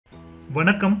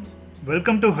வணக்கம்,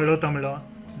 welcome to hello தமிழா.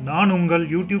 நான் உங்கள்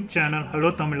யூடியூப் சேனல் ஹலோ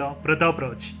தமிழா பிரதாப்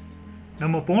ராஜ்.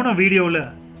 நம்ம போன வீடியோவில்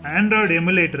ஆண்ட்ராய்டு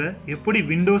எமுலேட்டரை எப்படி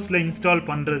விண்டோஸில் இன்ஸ்டால்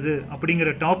பண்ணுறது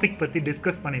அப்படிங்கிற டாபிக் பற்றி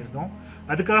டிஸ்கஸ் பண்ணியிருந்தோம்.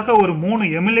 அதுக்காக ஒரு 3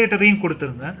 எமுலேட்டரையும்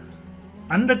கொடுத்துருந்தேன்.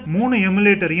 அந்த 3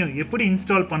 எமுலேட்டரையும் எப்படி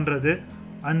இன்ஸ்டால் பண்ணுறது,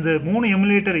 அந்த 3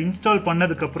 எமுலேட்டர் இன்ஸ்டால்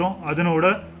பண்ணதுக்கப்புறம்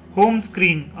அதனோட ஹோம்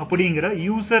ஸ்க்ரீன் அப்படிங்கிற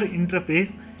யூசர்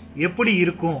இன்டர்ஃபேஸ் எப்படி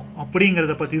இருக்கும்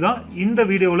அப்படிங்கிறத பற்றி தான் இந்த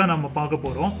வீடியோவில் நம்ம பார்க்க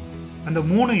போகிறோம். அந்த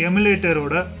 3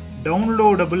 எமுலேட்டரோட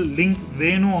டவுன்லோடபிள் லிங்க்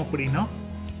வேணும் அப்படின்னா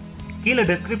கீழே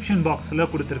டெஸ்கிரிப்ஷன் பாக்ஸில்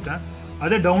கொடுத்துருக்கேன்.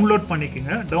 அதை டவுன்லோட்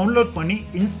பண்ணிக்கோங்க. டவுன்லோட் பண்ணி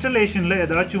இன்ஸ்டலேஷனில்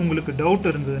ஏதாச்சும் உங்களுக்கு டவுட்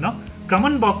இருந்ததுன்னா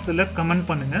கமெண்ட் பாக்ஸில் கமெண்ட்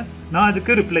பண்ணுங்கள், நான்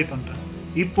அதுக்கு ரிப்ளை பண்ணுறேன்.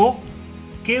 இப்போது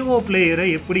KoPlayer-ஐ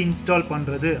எப்படி இன்ஸ்டால்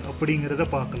பண்ணுறது அப்படிங்கிறத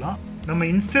பார்க்கலாம். நம்ம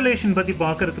இன்ஸ்டலேஷன் பற்றி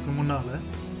பார்க்குறதுக்கு முன்னால்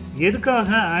எதுக்காக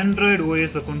ஆண்ட்ராய்டு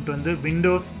ஓஎஸை கொண்டு வந்து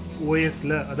விண்டோஸ்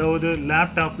ஓஎஸில், அதாவது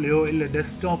லேப்டாப்லேயோ இல்லை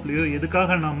டெஸ்க்டாப்லேயோ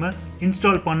எதுக்காக நம்ம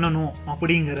இன்ஸ்டால் பண்ணணும்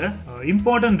அப்படிங்கிற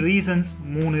இம்பார்ட்டன்ட் ரீசன்ஸ்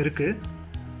 3 இருக்குது.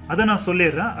 அதை நான்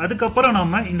சொல்லிடுறேன். அதுக்கப்புறம்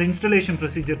நம்ம இந்த இன்ஸ்டலேஷன்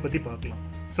ப்ரொசீஜர் பற்றி பார்க்கலாம்.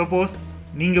 சப்போஸ்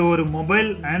நீங்கள் ஒரு மொபைல்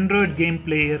ஆண்ட்ராய்டு கேம்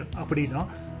பிளேயர் அப்படின்னா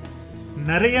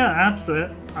நிறைய ஆப்ஸை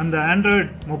அந்த ஆண்ட்ராய்டு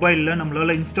மொபைலில்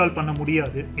நம்மளால் இன்ஸ்டால் பண்ண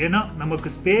முடியாது. ஏன்னா நமக்கு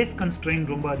ஸ்பேஸ் கன்ஸ்ட்ரெயின்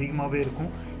ரொம்ப அதிகமாகவே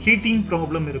இருக்கும், ஹீட்டிங்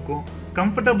ப்ராப்ளம் இருக்கும்,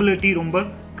 கம்ஃபர்டபிலிட்டி ரொம்ப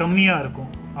கம்மியாக இருக்கும்.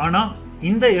 ஆனால்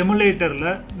இந்த எமுலேட்டரில்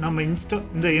நம்ம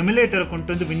இந்த எமுலேட்டரை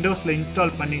கொண்டு வந்து விண்டோஸில்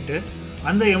இன்ஸ்டால் பண்ணிவிட்டு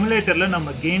அந்த எமுலேட்டரில் நம்ம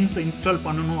கேம்ஸை இன்ஸ்டால்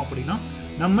பண்ணணும் அப்படின்னா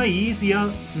நம்ம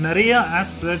ஈஸியாக நிறைய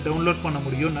ஆப்ஸை டவுன்லோட் பண்ண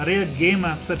முடியும், நிறைய கேம்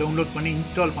ஆப்ஸை டவுன்லோட் பண்ணி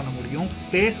இன்ஸ்டால் பண்ண முடியும்.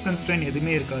 ஸ்பேஸ் கன்ஸ்ட்ரெயின்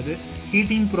எதுவுமே இருக்காது,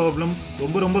 ஹீட்டிங் ப்ராப்ளம்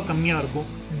ரொம்ப கம்மியாக இருக்கும்,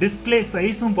 டிஸ்பிளே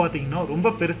சைஸும் பார்த்தீங்கன்னா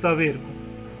ரொம்ப பெருசாகவே இருக்கும்,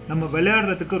 நம்ம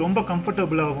விளையாடுறதுக்கு ரொம்ப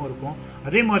கம்ஃபர்டபுளாகவும் இருக்கும்.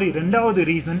 அதே மாதிரி 2வது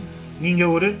ரீசன்,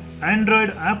 நீங்கள் ஒரு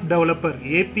ஆண்ட்ராய்டு ஆப் டெவலப்பர்,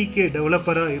 ஏபிகே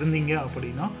டெவலப்பராக இருந்தீங்க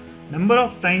அப்படின்னா நம்பர்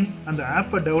ஆஃப் டைம்ஸ் அந்த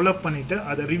ஆப்பை டெவலப் பண்ணிவிட்டு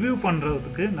அதை ரிவ்யூ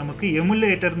பண்ணுறதுக்கு நமக்கு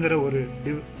எமுலேட்டருங்கிற ஒரு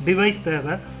டிவைஸ்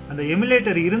தேவை. அந்த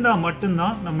எமுலேட்டர் இருந்தால்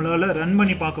மட்டும்தான் நம்மளால் ரன்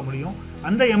பண்ணி பார்க்க முடியும்.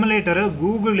 அந்த எமுலேட்டரை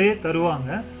கூகுளே தருவாங்க.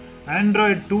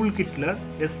 ஆண்ட்ராய்டு டூல் கிட்டில்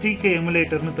SDK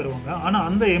எமுலேட்டர்னு தருவாங்க. ஆனால்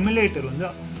அந்த எமுலேட்டர் வந்து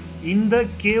இந்த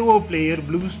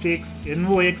KoPlayer-NOX-Bluestacks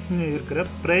NOXன்னு இருக்கிற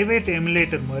ப்ரைவேட்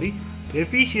எமுலேட்டர் மாதிரி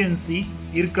எஃபிஷியன்சி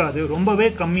இருக்காது, ரொம்பவே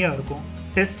கம்மியாக இருக்கும்.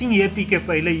 டெஸ்டிங் ஏபிகே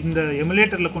ஃபைலை இந்த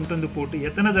எமுலேட்டரில் கொண்டு வந்து போட்டு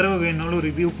எத்தனை தடவை வேணாலும்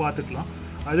ரிவ்யூ பார்த்துக்கலாம்.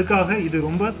 அதுக்காக இது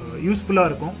ரொம்ப யூஸ்ஃபுல்லாக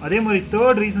இருக்கும். அதே மாதிரி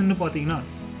 3rd ரீசன்னு பார்த்தீங்கன்னா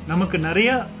நமக்கு நிறைய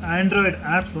ஆண்ட்ராய்டு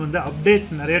ஆப்ஸ் வந்து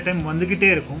அப்டேட்ஸ் நிறைய டைம் வந்துக்கிட்டே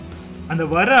இருக்கும். அந்த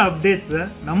வர அப்டேட்ஸை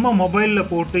நம்ம மொபைலில்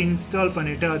போட்டு இன்ஸ்டால்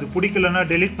பண்ணிவிட்டு அது பிடிக்கலன்னா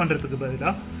டெலீட் பண்ணுறதுக்கு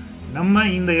பதிலாக நம்ம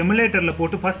இந்த எமுலேட்டரில்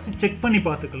போட்டு ஃபஸ்ட்டு செக் பண்ணி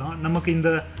பார்த்துக்கலாம். நமக்கு இந்த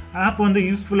ஆப் வந்து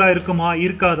யூஸ்ஃபுல்லாக இருக்குமா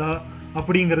இருக்காதா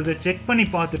அப்படிங்கிறத செக் பண்ணி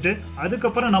பார்த்துட்டு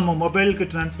அதுக்கப்புறம் நம்ம மொபைலுக்கு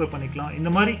ட்ரான்ஸ்ஃபர் பண்ணிக்கலாம். இந்த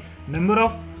மாதிரி நம்பர்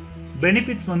ஆஃப்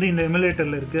பெனிஃபிட்ஸ் வந்து இந்த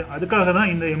எமுலேட்டரில் இருக்குது. அதுக்காக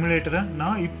தான் இந்த எமுலேட்டரை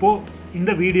நான் இப்போது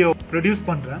இந்த வீடியோ ப்ரொடியூஸ்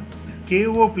பண்ணுறேன்.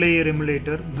 KoPlayer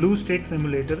emulator, BlueStacks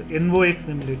emulator, NOX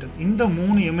emulator, இந்த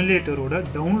 3 எமுலேட்டரோட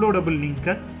டவுன்லோடபிள்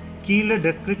லிங்கை கீழே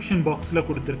டெஸ்கிரிப்ஷன் பாக்ஸில்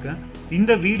கொடுத்துருக்கேன்.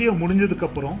 இந்த வீடியோ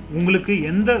முடிஞ்சதுக்கப்புறம் உங்களுக்கு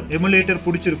எந்த எமுலேட்டர்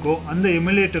பிடிச்சிருக்கோ அந்த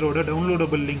எமுலேட்டரோட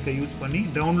டவுன்லோடபிள் லிங்கை யூஸ் பண்ணி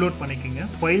டவுன்லோட் பண்ணிக்கோங்க.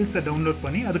 ஃபைல்ஸை டவுன்லோட்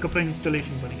பண்ணி அதுக்கப்புறம்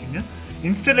இன்ஸ்டலேஷன் பண்ணிக்கோங்க.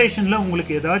 இன்ஸ்டலேஷனில்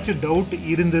உங்களுக்கு ஏதாச்சும் டவுட்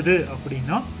இருந்தது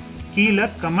அப்படின்னா கீழே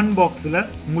கமெண்ட் பாக்ஸில்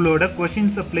உங்களோட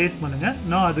கொஷின்ஸை ப்ளேஸ் பண்ணுங்கள்,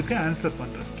 நான் அதுக்கு ஆன்சர்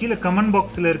பண்ணுறேன். கீழே கமெண்ட்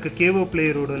பாக்ஸில் இருக்க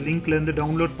KoPlayer-ஓட லிங்க்லேருந்து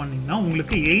டவுன்லோட் பண்ணிங்கன்னா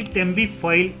உங்களுக்கு 8 MB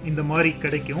ஃபைல் இந்த மாதிரி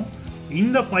கிடைக்கும்.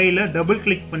 இந்த ஃபைலை டபுள்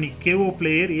கிளிக் பண்ணி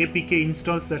KoPlayer APK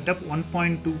install setup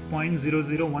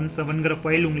 1.2.0017ங்கிற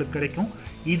file உங்களுக்கு கிடைக்கும்.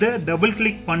 இதை டபுள்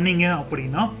கிளிக் பண்ணிங்க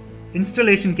அப்படின்னா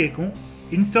இன்ஸ்டலேஷன் கேட்கும்,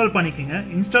 இன்ஸ்டால் பண்ணிக்கோங்க.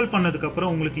 இன்ஸ்டால்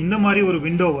பண்ணதுக்கப்புறம் உங்களுக்கு இந்த மாதிரி ஒரு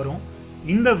விண்டோ வரும்.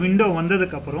 இந்த விண்டோ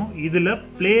வந்ததுக்கப்புறம் இதில்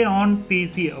ப்ளே ஆன்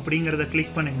PC அப்படிங்கிறத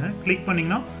கிளிக் பண்ணுங்கள். கிளிக்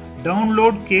பண்ணிங்கன்னா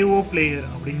டவுன்லோட் KoPlayer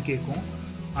அப்படின்னு கேட்கும்.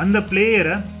 அந்த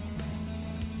பிளேயரை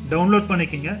டவுன்லோட்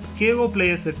பண்ணிக்கோங்க.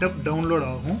 KoPlayer செட்டப் டவுன்லோட்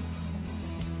ஆகும்.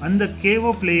 அந்த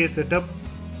KoPlayer செட்டப்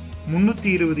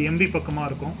 320 MB பக்கமாக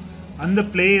இருக்கும். அந்த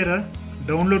பிளேயரை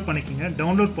டவுன்லோட் பண்ணிக்கோங்க.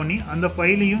 டவுன்லோட் பண்ணி அந்த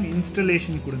ஃபைலையும்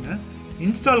இன்ஸ்டலேஷன் கொடுங்க.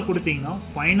 இன்ஸ்டால் கொடுத்தீங்கன்னா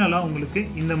ஃபைனலாக உங்களுக்கு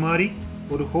இந்த மாதிரி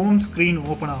ஒரு ஹோம் ஸ்க்ரீன்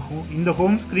ஓப்பன் ஆகும். இந்த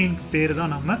ஹோம் ஸ்க்ரீனுக்கு பேர்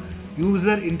தான் நம்ம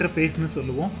யூசர் இன்டர்ஃபேஸ்னு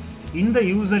சொல்லுவோம். இந்த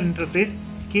user interface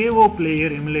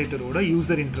KoPlayer எமுலேட்டரோட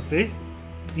user interface.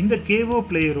 இந்த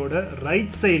KoPlayer-ஓட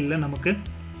ரைட் சைடில் நமக்கு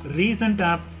ரீசன்ட்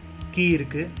ஆப் கீ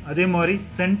இருக்குது. அதே மாதிரி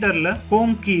சென்டரில்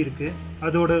ஹோம் கீ இருக்குது.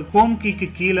 அதோட ஹோம் கீக்கு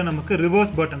கீழே நமக்கு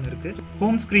ரிவர்ஸ் பட்டன் இருக்குது.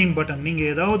 ஹோம் ஸ்க்ரீன் பட்டன், நீங்கள்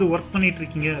ஏதாவது ஒர்க் பண்ணிட்டு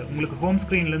இருக்கீங்க, உங்களுக்கு ஹோம்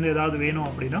ஸ்க்ரீன்லேருந்து ஏதாவது வேணும்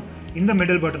அப்படின்னா இந்த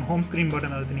middle button home screen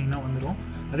button அழுத்தினீங்கன்னா வந்துடும்.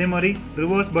 அதே மாதிரி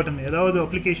ரிவர்ஸ் பட்டன், ஏதாவது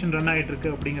அப்ளிகேஷன் ரன் ஆகிட்டு இருக்கு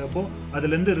அப்படிங்கிறப்போ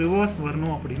அதுலேருந்து ரிவர்ஸ்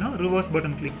வரணும் அப்படின்னா ரிவர்ஸ்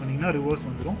பட்டன் கிளிக் பண்ணிங்கன்னா ரிவர்ஸ்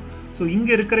வந்துடும். ஸோ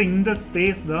இங்கே இருக்கிற இந்த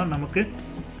ஸ்பேஸ் தான் நமக்கு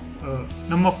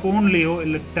நம்ம ஃபோன்லேயோ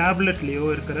இல்லை டேப்லெட்லேயோ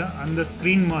இருக்கிற அந்த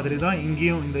ஸ்க்ரீன் மாதிரி தான்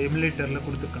இங்கேயும் இந்த எமுலேட்டரில்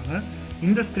கொடுத்துருக்காங்க.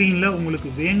 இந்த ஸ்க்ரீனில் உங்களுக்கு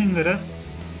வேணுங்கிற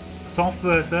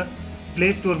சாஃப்ட்வேர்ஸை ப்ளே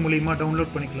ஸ்டோர் மூலிமா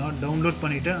டவுன்லோட் பண்ணிக்கலாம். டவுன்லோட்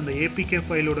பண்ணிவிட்டு அந்த ஏபிகே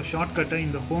ஃபைலோட ஷார்ட்கட்டை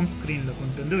இந்த ஹோம் ஸ்க்ரீனில்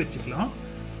கொண்டு வந்து வச்சுக்கலாம்.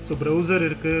 ஸோ ப்ரௌசர்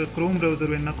இருக்குது, க்ரோம்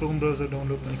ப்ரௌசர் வேணுன்னா க்ரோம் ப்ரௌசர்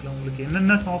டவுன்லோட் பண்ணிக்கலாம். உங்களுக்கு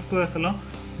என்னென்ன சாஃப்ட்வேர்ஸ் எல்லாம்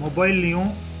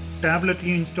மொபைல்லையும்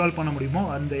டேப்லெட்லையும் இன்ஸ்டால் பண்ண முடியுமோ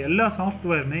அந்த எல்லா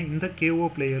சாஃப்ட்வேருமே இந்த KO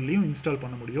பிளேயர்லையும் இன்ஸ்டால்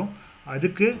பண்ண முடியும்.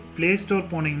 அதுக்கு ப்ளே ஸ்டோர்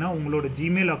போனீங்கன்னா உங்களோட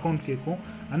ஜிமெயில் அக்கௌண்ட் கேட்கும்.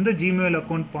 அந்த Gmail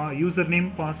account user name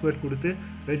password கொடுத்து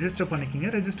ரெஜிஸ்டர் பண்ணிக்கிங்க.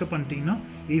 ரெஜிஸ்டர் பண்ணிட்டீங்கன்னா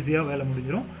ஈஸியாக வேலை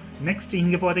முடிஞ்சிடும். நெக்ஸ்ட்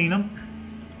இங்கே பார்த்தீங்கன்னா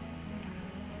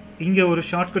இங்கே ஒரு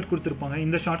ஷார்ட்கட் கொடுத்துருப்பாங்க.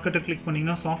 இந்த ஷார்ட்கட்டை கிளிக்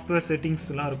பண்ணிங்கன்னா சாஃப்ட்வேர்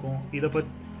செட்டிங்ஸ்லாம் இருக்கும்.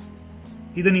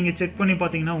 இதை நீங்கள் செக் பண்ணி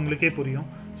பார்த்தீங்கன்னா உங்களுக்கே புரியும்.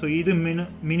 ஸோ இது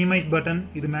மினிமைஸ் பட்டன்,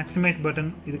 இது மேக்ஸிமைஸ் பட்டன்,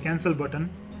 இது கேன்சல் பட்டன்.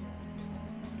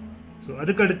 ஸோ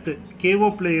அதுக்கடுத்து KO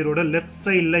பிளேயரோட லெஃப்ட்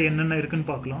சைடில் என்னென்ன இருக்குன்னு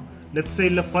பார்க்கலாம். லெஃப்ட்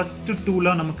சைடில் ஃபஸ்ட்டு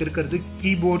டூலாக நமக்கு இருக்கிறது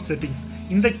கீபோர்ட் செட்டிங்ஸ்.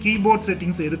 இந்த கீபோர்ட்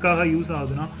செட்டிங்ஸ் எதுக்காக யூஸ்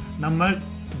ஆகுதுன்னா, நம்ம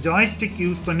ஜாய்ஸ்டிக்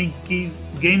யூஸ் பண்ணி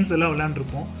கேம்ஸ் எல்லாம்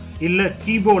விளையாண்டுருப்போம். இல்லை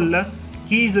கீபோர்டில்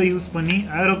கீஸை யூஸ் பண்ணி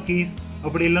ஆரோ கீஸ்,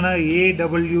 அப்படி இல்லைன்னா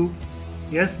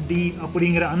AWSD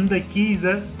அப்படிங்கிற அந்த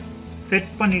கீஸை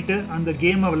செட் பண்ணிவிட்டு அந்த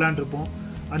கேமை விளையாண்டுருப்போம்.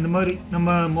 அந்த மாதிரி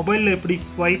நம்ம மொபைலில் எப்படி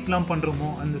ஸ்வைப்லாம் பண்ணுறோமோ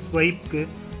அந்த ஸ்வைப்க்கு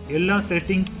எல்லா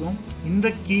செட்டிங்ஸும் இந்த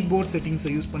கீபோர்ட்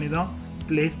செட்டிங்ஸை யூஸ் பண்ணி தான்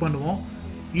ப்ளேஸ் பண்ணுவோம்.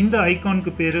 இந்த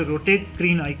ஐகானுக்கு பேர் ரொட்டேட்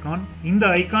ஸ்க்ரீன் ஐகான். இந்த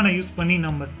ஐகானை யூஸ் பண்ணி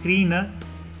நம்ம ஸ்க்ரீனை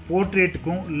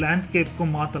போர்ட்ரேட்டுக்கும்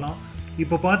லேண்ட்ஸ்கேப்புக்கும் மாற்றலாம்.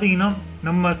 இப்போ பார்த்தீங்கன்னா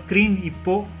நம்ம ஸ்க்ரீன்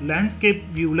இப்போது லேண்ட்ஸ்கேப்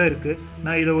வியூவில் இருக்குது.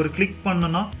 நான் இதை ஒரு கிளிக்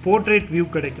பண்ணேன்னா போர்ட்ரேட் வியூ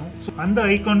கிடைக்கும். ஸோ அந்த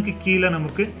ஐகானுக்கு கீழே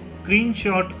நமக்கு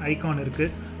ஸ்க்ரீன்ஷாட் ஐகான்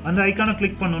இருக்குது. அந்த ஐக்கானை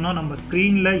கிளிக் பண்ணோன்னா நம்ம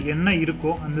ஸ்க்ரீனில் என்ன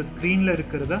இருக்கோ அந்த ஸ்க்ரீனில்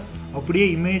இருக்கிறத அப்படியே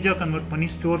இமேஜாக கன்வெர்ட் பண்ணி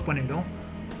ஸ்டோர் பண்ணிவிடும்.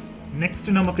 நெக்ஸ்ட்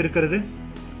நமக்கு இருக்கிறது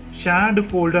ஷேர்டு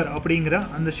ஃபோல்டர் அப்படிங்கிற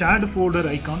அந்த ஷேர்டு ஃபோல்டர்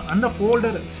ஐக்கான். அந்த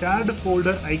ஷேர்டு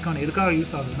ஃபோல்டர் ஐக்கான் எதுக்காக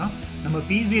யூஸ் ஆகுதுன்னா, நம்ம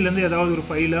பிசிலேருந்து ஏதாவது ஒரு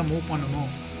ஃபைலை மூவ் பண்ணணும்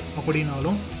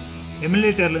அப்படின்னாலும்,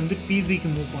 எமுலேட்டர்லேருந்து பிசிக்கு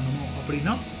மூவ் பண்ணணும்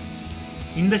அப்படின்னா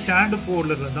இந்த ஷேர்டு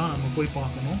ஃபோல்டரில் தான் நம்ம போய்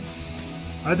பார்க்கணும்.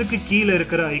 அதுக்கு கீழே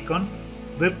இருக்கிற ஐக்கான்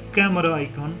வெப் கேமரா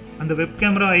ஐக்கான். அந்த வெப்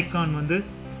கேமரா ஐக்கான் வந்து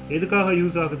எதுக்காக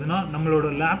யூஸ் ஆகுதுன்னா, நம்மளோட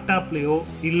லேப்டாப்லேயோ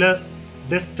இல்லை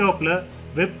டெஸ்க்டாப்பில்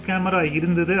வெப் கேமரா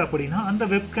இருந்தது அப்படின்னா அந்த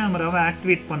வெப் கேமராவை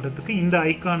ஆக்டிவேட் பண்ணுறதுக்கு இந்த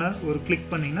ஐக்கானை ஒரு கிளிக்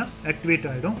பண்ணிங்கன்னா ஆக்டிவேட்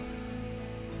ஆகிடும்.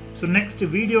 So next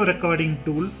video recording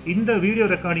tool. இந்த வீடியோ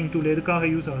ரெக்கார்டிங் டூல் எதுக்காக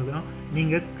யூஸ் ஆகுதுன்னா,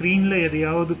 நீங்கள் ஸ்க்ரீனில்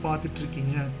எதையாவது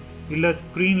பார்த்துட்ருக்கீங்க, இல்லை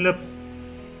ஸ்க்ரீனில்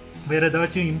வேறு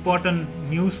ஏதாச்சும் இம்பார்ட்டன்ட்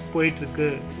நியூஸ் போயிட்டுருக்கு,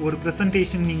 ஒரு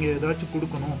ப்ரெசன்டேஷன் நீங்கள் ஏதாச்சும்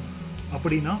கொடுக்கணும்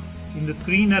அப்படின்னா இந்த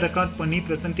ஸ்க்ரீனை ரெக்கார்ட் பண்ணி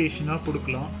ப்ரெசன்டேஷனாக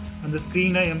கொடுக்கலாம். அந்த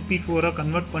ஸ்க்ரீனை MP4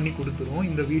 கன்வெர்ட் பண்ணி கொடுத்துரும்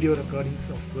இந்த video recording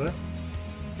software.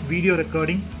 Video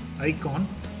recording icon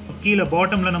கீழே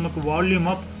பாட்டமில் நமக்கு வால்யூம்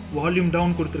அப் வால்யூம்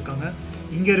டவுன் கொடுத்துருக்காங்க.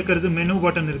 இங்கே இருக்கிறது மெனு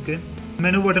பட்டன் இருக்குது.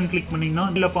 மெனு பட்டன் கிளிக் பண்ணிங்கன்னா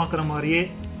இல்லை பார்க்குற மாதிரியே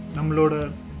நம்மளோட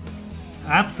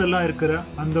ஆப்ஸ் எல்லாம் இருக்கிற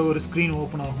அந்த ஒரு ஸ்க்ரீன்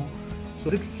ஓப்பன் ஆகும். ஸோ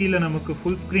அதுக்கு கீழே நமக்கு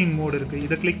ஃபுல் ஸ்க்ரீன் மோட் இருக்குது.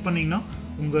 இதை கிளிக் பண்ணிங்கன்னா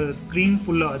உங்கள் ஸ்க்ரீன்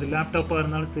ஃபுல்லாக, அது லேப்டாப்பாக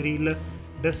இருந்தாலும் சரி இல்லை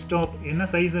டெஸ்க்டாப் என்ன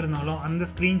சைஸ் இருந்தாலும் அந்த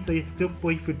ஸ்க்ரீன் சைஸ்க்கு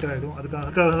போய் ஃபிட் ஆகிடும்.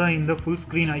 அதுக்காக தான் இந்த ஃபுல்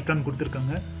ஸ்க்ரீன் ஐக்கான்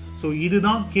கொடுத்துருக்காங்க. ஸோ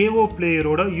இதுதான் KO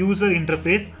பிளேயரோட யூசர்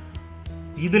இன்டர்ஃபேஸ்.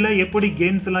 இதில் எப்படி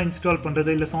கேம்ஸ் எல்லாம் இன்ஸ்டால் பண்ணுறது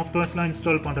இல்லை சாஃப்ட்வேர்ஸ்லாம்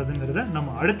இன்ஸ்டால் பண்ணுறதுங்கிறத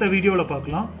நம்ம அடுத்த வீடியோவில்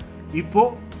பார்க்கலாம்.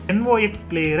 இப்போது NOx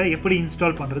பிளேயரை எப்படி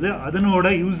இன்ஸ்டால் பண்ணுறது, அதனோட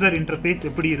யூசர் இன்டர்ஃபேஸ்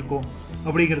எப்படி இருக்கும்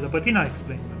அப்படிங்கிறத பற்றி நான்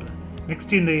எக்ஸ்பிளைன் பண்ணுறேன்.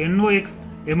 நெக்ஸ்ட் இந்த NOx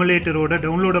எமுலேட்டரோட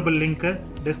டவுன்லோடபிள் லிங்க்கை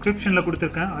டிஸ்கிரிப்ஷனில்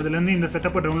கொடுத்துருக்கேன். அதுலேருந்து இந்த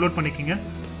செட்டப்பை டவுன்லோட் பண்ணிக்கிங்க.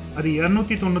 அது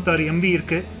 296 MB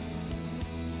இருக்குது.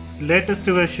 Latest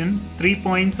version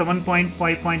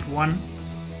 3.7.5.1.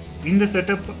 இந்த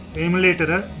செட்டப்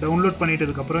எமுலேட்டரை டவுன்லோட்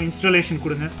பண்ணிட்டதுக்கப்புறம் இன்ஸ்டாலேஷன்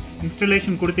கொடுங்க.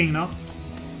 இன்ஸ்டாலேஷன் கொடுத்தீங்கன்னா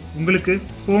உங்களுக்கு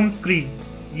ஹோம் ஸ்க்ரீன்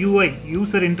UI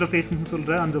யூசர் இன்டர்ஃபேஸ்னு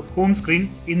சொல்கிற அந்த ஹோம் ஸ்க்ரீன்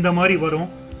இந்த மாதிரி வரும்.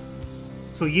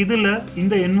 ஸோ இதில்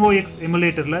இந்த NOx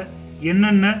எமுலேட்டரில்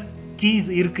என்னென்ன கீஸ்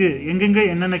இருக்குது, எங்கெங்கே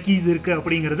என்னென்ன கீஸ் இருக்குது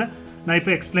அப்படிங்கிறத நான்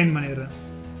இப்போ எக்ஸ்பிளைன் பண்ணிடுறேன்.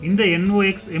 இந்த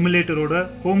NOx எமுலேட்டரோட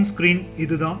ஹோம் ஸ்க்ரீன்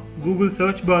இதுதான். கூகுள்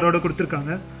சர்ச் பாரோட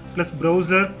கொடுத்துருக்காங்க. Plus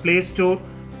browser, play store,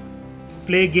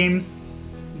 play games,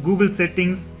 Google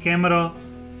settings, camera,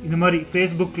 இந்த மாதிரி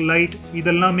ஃபேஸ்புக் லைட்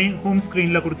இதெல்லாமே ஹோம்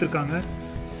ஸ்க்ரீனில் கொடுத்துருக்காங்க.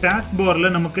 டாஸ்க்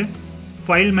பாரில் நமக்கு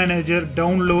file manager,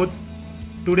 downloads,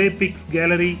 today fix,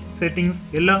 gallery, settings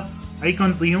எல்லா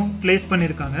ஐகான்ஸையும் ப்ளேஸ்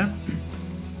பண்ணியிருக்காங்க.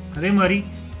 அதே மாதிரி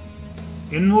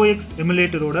NOx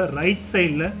எமுலேட்டரோட ரைட்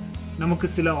சைடில் நமக்கு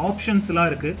சில ஆப்ஷன்ஸ்லாம்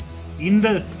இருக்குது.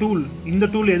 இந்த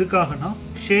டூல் எதுக்காகனா,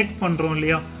 ஷேக் பண்ணுறோம்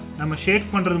இல்லையா, நம்ம ஷேக்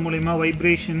பண்ணுறது மூலிமா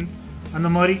வைப்ரேஷன் அந்த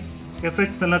மாதிரி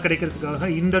எஃபெக்ட்ஸ் எல்லாம் கிடைக்கிறதுக்காக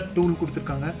இந்த டூல்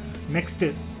கொடுத்துருக்காங்க.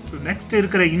 நெக்ஸ்ட்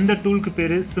இருக்கிற இந்த டூலுக்கு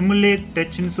பேர் சிமுலேட்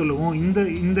டச்ன்னு சொல்லுவோம்.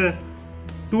 இந்த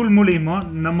டூல் மூலிமா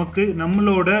நமக்கு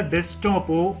நம்மளோட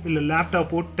டெஸ்க்டாப்போ இல்லை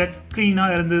லேப்டாப்போ டச்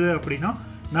ஸ்க்ரீனாக இருந்தது அப்படின்னா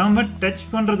நாம் டச்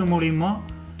பண்ணுறது மூலிமா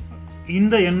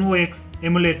இந்த NOx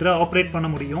எமுலேட்டரை ஆப்ரேட் பண்ண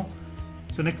முடியும்.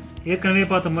 ஸோ நெக்ஸ்ட் ஏற்கனவே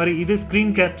பார்த்த மாதிரி இது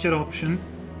screen capture option.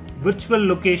 Virtual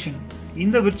location,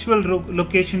 இந்த விர்ச்சுவல்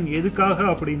லொக்கேஷன் எதுக்காக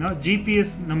அப்படின்னா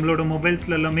ஜிபிஎஸ் நம்மளோட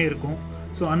மொபைல்ஸில் எல்லாமே இருக்கும்.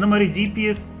 ஸோ அந்த மாதிரி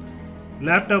ஜிபிஎஸ்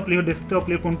லேப்டாப்லேயோ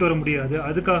டெஸ்க்டாப்லேயோ கொண்டு வர முடியாது.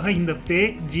 அதுக்காக இந்த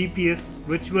ஃபேக் ஜிபிஎஸ்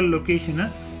விர்ச்சுவல் லொக்கேஷனை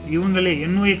இவங்களே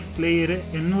NOx பிளேயரு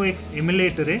NOx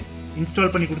எமுலேட்டரே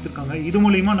இன்ஸ்டால் பண்ணி கொடுத்துருக்காங்க. இது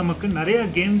மூலிமா நமக்கு நிறைய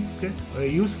கேம்ஸ்க்கு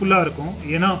யூஸ்ஃபுல்லாக இருக்கும்.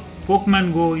 ஏன்னா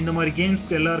போக்மேன் கோ இந்த மாதிரி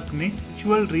கேம்ஸ்க்கு எல்லாருக்குமே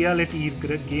விர்ச்சுவல் ரியாலிட்டி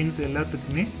இருக்கிற கேம்ஸ்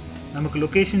எல்லாத்துக்குமே நமக்கு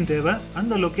லொக்கேஷன் தேவை.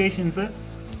 அந்த லொக்கேஷன்ஸை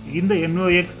இந்த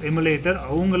NOx எமுலேட்டர்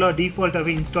அவங்களா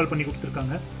டிஃபால்ட்டாகவே இன்ஸ்டால் பண்ணி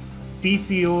கொடுத்துருக்காங்க.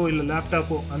 பிசியோ இல்லை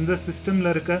லேப்டாப்போ அந்த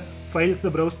சிஸ்டமில் இருக்க ஃபைல்ஸை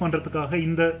ப்ரௌஸ் பண்ணுறதுக்காக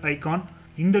இந்த ஐகான்,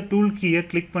 இந்த டூல் கீயை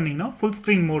கிளிக் பண்ணிங்கன்னா ஃபுல்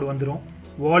ஸ்க்ரீன் மோட் வந்துடும்.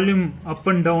 Volume up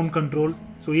and down control,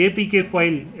 so APK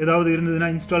file ஏதாவது இருந்ததுன்னா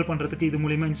இன்ஸ்டால் பண்ணுறதுக்கு இது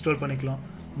மூலிமா இன்ஸ்டால் பண்ணிக்கலாம்.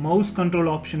 மவுஸ் கண்ட்ரோல்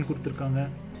ஆப்ஷன் கொடுத்துருக்காங்க.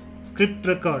 ஸ்கிரிப்ட்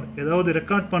ரெக்கார்ட், ஏதாவது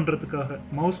ரெக்கார்ட் பண்ணுறதுக்காக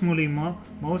மவுஸ் மூலிமா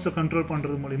மவுஸை கண்ட்ரோல்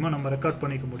பண்ணுறது மூலிமா நம்ம ரெக்கார்ட்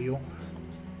பண்ணிக்க முடியும்.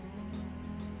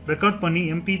 ரெக்கார்ட் பண்ணி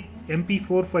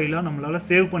MP4 ஃபைலாக நம்மளால்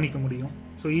சேவ் பண்ணிக்க முடியும்.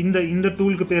 ஸோ இந்த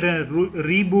டூலுக்கு பேர்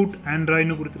ரீபூட்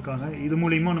ஆண்ட்ராய்டுன்னு கொடுத்துருக்காங்க. இது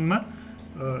மூலிமா நம்ம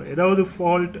ஏதாவது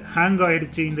ஃபால்ட் ஹேங்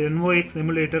ஆகிடுச்சு, இந்த NOx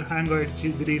எமுலேட்டர் ஹேங் ஆகிடுச்சு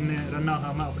திடீர்னு ரன்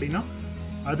ஆகாமல் அப்படின்னா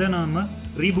அதை நாம்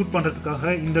ரீபூட்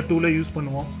பண்ணுறதுக்காக இந்த டூலை யூஸ்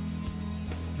பண்ணுவோம்.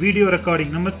 வீடியோ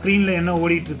ரெக்கார்டிங், நம்ம ஸ்க்ரீனில் என்ன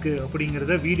ஓடிட்டுருக்கு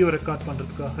அப்படிங்கிறத வீடியோ ரெக்கார்ட்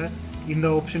பண்ணுறதுக்காக இந்த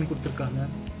ஆப்ஷன் கொடுத்துருக்காங்க.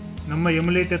 நம்ம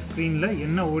எமுலேட்டர் ஸ்க்ரீனில்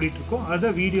என்ன ஓடிட்டுருக்கோ அதை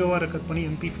வீடியோவாக ரெக்கார்ட் பண்ணி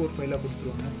MP4 ஃபைலாக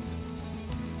கொடுத்துருவாங்க.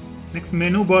 நெக்ஸ்ட்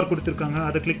மெனு பார் கொடுத்துருக்காங்க.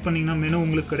 அதை கிளிக் பண்ணிங்கன்னா மெனு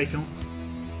உங்களுக்கு கிடைக்கும்.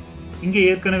 இங்கே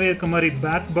ஏற்கனவே இருக்க மாதிரி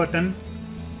back button,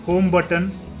 home button,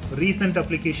 recent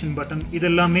application button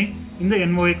இதெல்லாமே இந்த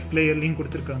NOx பிளேயர்லையும்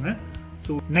கொடுத்துருக்காங்க.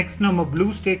 ஸோ நெக்ஸ்ட் நம்ம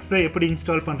ப்ளூஸ்டேக்ஸை எப்படி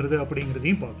இன்ஸ்டால் பண்ணுறது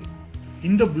அப்படிங்கிறதையும் பார்க்கலாம்.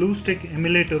 இந்த ப்ளூஸ்டேக்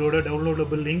எமுலேட்டரோட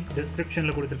டவுன்லோடபிள் லிங்க்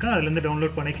டிஸ்கிரிப்ஷனில் கொடுத்துருக்கேன், அதுலேருந்து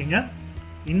டவுன்லோட் பண்ணிக்கோங்க.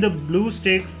 இந்த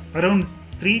ப்ளூஸ்டேக்ஸ் அரௌண்ட்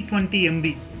 320 MB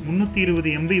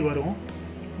 320 MB வரும்.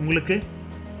 உங்களுக்கு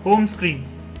ஹோம் ஸ்க்ரீன்,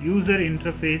 யூசர்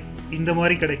இன்டர்ஃபேஸ் இந்த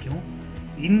மாதிரி கிடைக்கும்.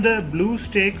 இந்த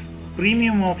ப்ளூஸ்டேக்ஸ்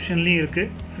ப்ரீமியம் ஆப்ஷன்லேயும் இருக்குது,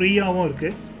 ஃப்ரீயாகவும்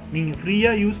இருக்குது. நீங்கள்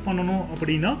ஃப்ரீயாக யூஸ் பண்ணணும்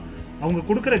அப்படின்னா அவங்க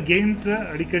கொடுக்குற கேம்ஸை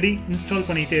அடிக்கடி இன்ஸ்டால்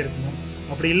பண்ணிகிட்டே இருக்கணும்.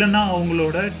 அப்படி இல்லைன்னா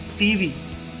அவங்களோட டிவி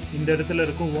இந்த இடத்துல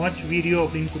இருக்கும், வாட்ச் வீடியோ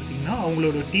அப்படின்னு கொடுத்தீங்கன்னா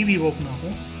அவங்களோட டிவி ஓப்பன்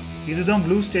ஆகும். இதுதான்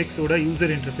ப்ளூஸ்டேக்ஸோட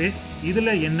யூசர் இன்டர்ஃபேஸ்.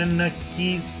 இதில் என்னென்ன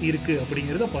கீஸ் இருக்குது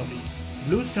அப்படிங்கிறத பார்க்கலாம்.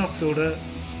 ப்ளூஸ்டாக்ஸோட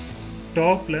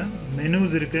டாப்பில்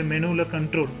மெனூஸ் இருக்குது. மெனுவில்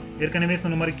கண்ட்ரோல், ஏற்கனவே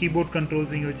சொன்ன மாதிரி கீபோர்ட்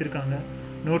கண்ட்ரோல்ஸ் இங்கே வச்சுருக்காங்க.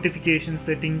 நோட்டிஃபிகேஷன்,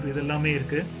 செட்டிங்ஸ் இதெல்லாமே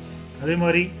இருக்குது. அதே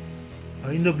மாதிரி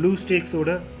இந்த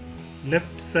ப்ளூஸ்டேக்ஸோட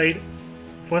லெஃப்ட் சைடு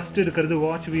ஃபர்ஸ்ட் இருக்கிறது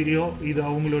வாட்ச் வீடியோ, இது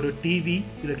அவங்களோட டிவி.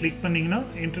 இதை கிளிக் பண்ணிங்கன்னா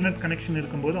இன்டர்நெட் கனெக்ஷன்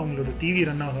இருக்கும்போது அவங்களோட டிவி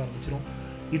ரன் ஆக ஆரம்பிச்சிடும்.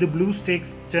 இது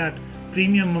ப்ளூஸ்டேக்ஸ் சேட்,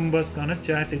 ப்ரீமியம் மெம்பர்ஸ்க்கான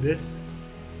சேட். இது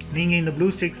நீங்கள் இந்த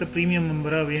ப்ளூஸ்டேக்ஸை ப்ரீமியம்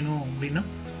மெம்பராக வேணும் அப்படின்னா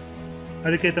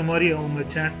அதுக்கேற்ற மாதிரி அவங்க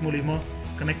சேட் மூலிமா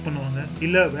கனெக்ட் பண்ணுவாங்க.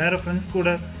 இல்லை வேறு ஃப்ரெண்ட்ஸ் கூட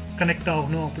கனெக்ட்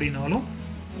ஆகணும் அப்படின்னாலும்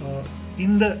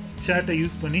இந்த சேட்டை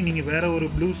யூஸ் பண்ணி நீங்கள் வேறு ஒரு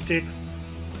ப்ளூஸ்டேக்ஸ்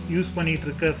யூஸ் பண்ணிகிட்டு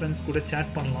இருக்க ஃப்ரெண்ட்ஸ் கூட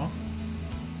சேட் பண்ணலாம்.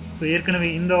 ஸோ ஏற்கனவே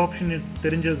இந்த ஆப்ஷன்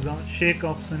தெரிஞ்சது தான், ஷேக்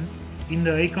ஆப்ஷன். இந்த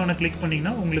ஐக்கானை கிளிக்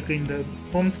பண்ணிங்கன்னா உங்களுக்கு இந்த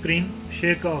ஹோம் ஸ்க்ரீன்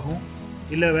ஷேக் ஆகும்.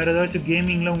 இல்லை வேறு ஏதாச்சும்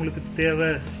கேமிங்கில் உங்களுக்கு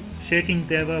ஷேக்கிங்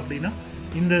தேவை அப்படின்னா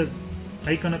இந்த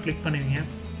ஐக்கானை கிளிக் பண்ணுவீங்க.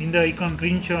 இந்த ஐக்கான்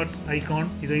ஸ்க்ரீன்ஷாட் ஐக்கான்,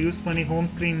 இதை யூஸ் பண்ணி ஹோம்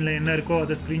ஸ்க்ரீனில் என்ன இருக்கோ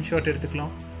அதை ஸ்க்ரீன்ஷாட்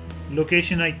எடுத்துக்கலாம்.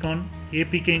 லொக்கேஷன் ஐக்கான்,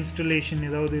 ஏபிகே இன்ஸ்டலேஷன்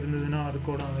ஏதாவது இருந்ததுன்னா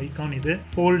அதுக்கோட ஐக்கான் இது.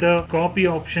 Folder, copy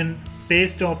option,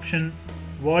 paste option,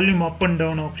 volume up and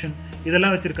down option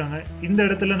இதெல்லாம் வச்சுருக்காங்க. இந்த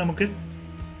இடத்துல நமக்கு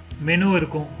மெனு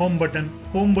இருக்கும். ஹோம்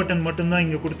பட்டன் மட்டும்தான்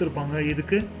இங்கே கொடுத்துருப்பாங்க.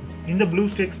 இதுக்கு இந்த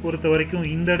ப்ளூஸ்டேக்ஸ் பொறுத்த வரைக்கும்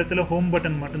இந்த இடத்துல ஹோம்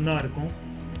பட்டன் மட்டும்தான் இருக்கும்.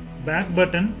 பேக்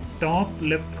பட்டன் டாப்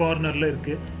லெஃப்ட் கார்னரில்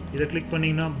இருக்குது. இதை கிளிக்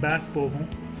பண்ணிங்கன்னா பேக் போகும்.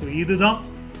 ஸோ இதுதான்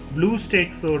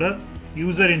ப்ளூஸ்டேக்ஸோட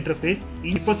யூசர் இன்டர்ஃபேஸ்.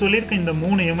 இப்போ சொல்லியிருக்க இந்த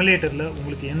 3 எமுலேட்டரில்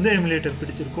உங்களுக்கு எந்த எமுலேட்டர்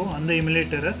பிடிச்சிருக்கோ அந்த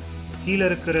எமுலேட்டரை கீழே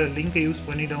இருக்கிற லிங்கை யூஸ்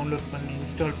பண்ணி டவுன்லோட் பண்ணி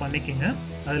இன்ஸ்டால் பண்ணிக்கோங்க.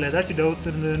 அதில் ஏதாச்சும் டவுட்ஸ்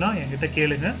இருந்ததுன்னா என்கிட்ட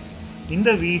கேளுங்க. இந்த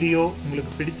வீடியோ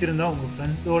உங்களுக்கு பிடிச்சிருந்தா உங்கள்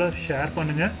ஃப்ரெண்ட்ஸோடு ஷேர்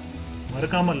பண்ணுங்கள்.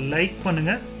 மறக்காமல் லைக்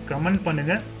பண்ணுங்கள், கமெண்ட்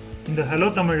பண்ணுங்கள். இந்த ஹலோ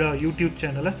தமிழா யூடியூப்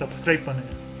சேனலை சப்ஸ்கிரைப்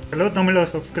பண்ணுங்கள். ஹலோ தமிழா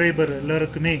சப்ஸ்கிரைபர்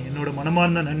எல்லாருக்குமே என்னோட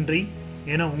மனமார்ந்த நன்றி.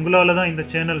 ஏன்னா உங்களால் தான் இந்த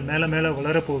சேனல் மேலே மேலே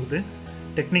வளரப்போகுது.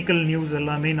 டெக்னிக்கல் நியூஸ்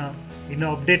எல்லாமே நான்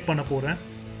இன்னும் அப்டேட் பண்ண போகிறேன்.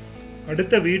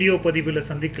 அடுத்த வீடியோ பதிவில்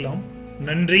சந்திக்கலாம்.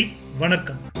 நன்றி,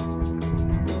 வணக்கம்.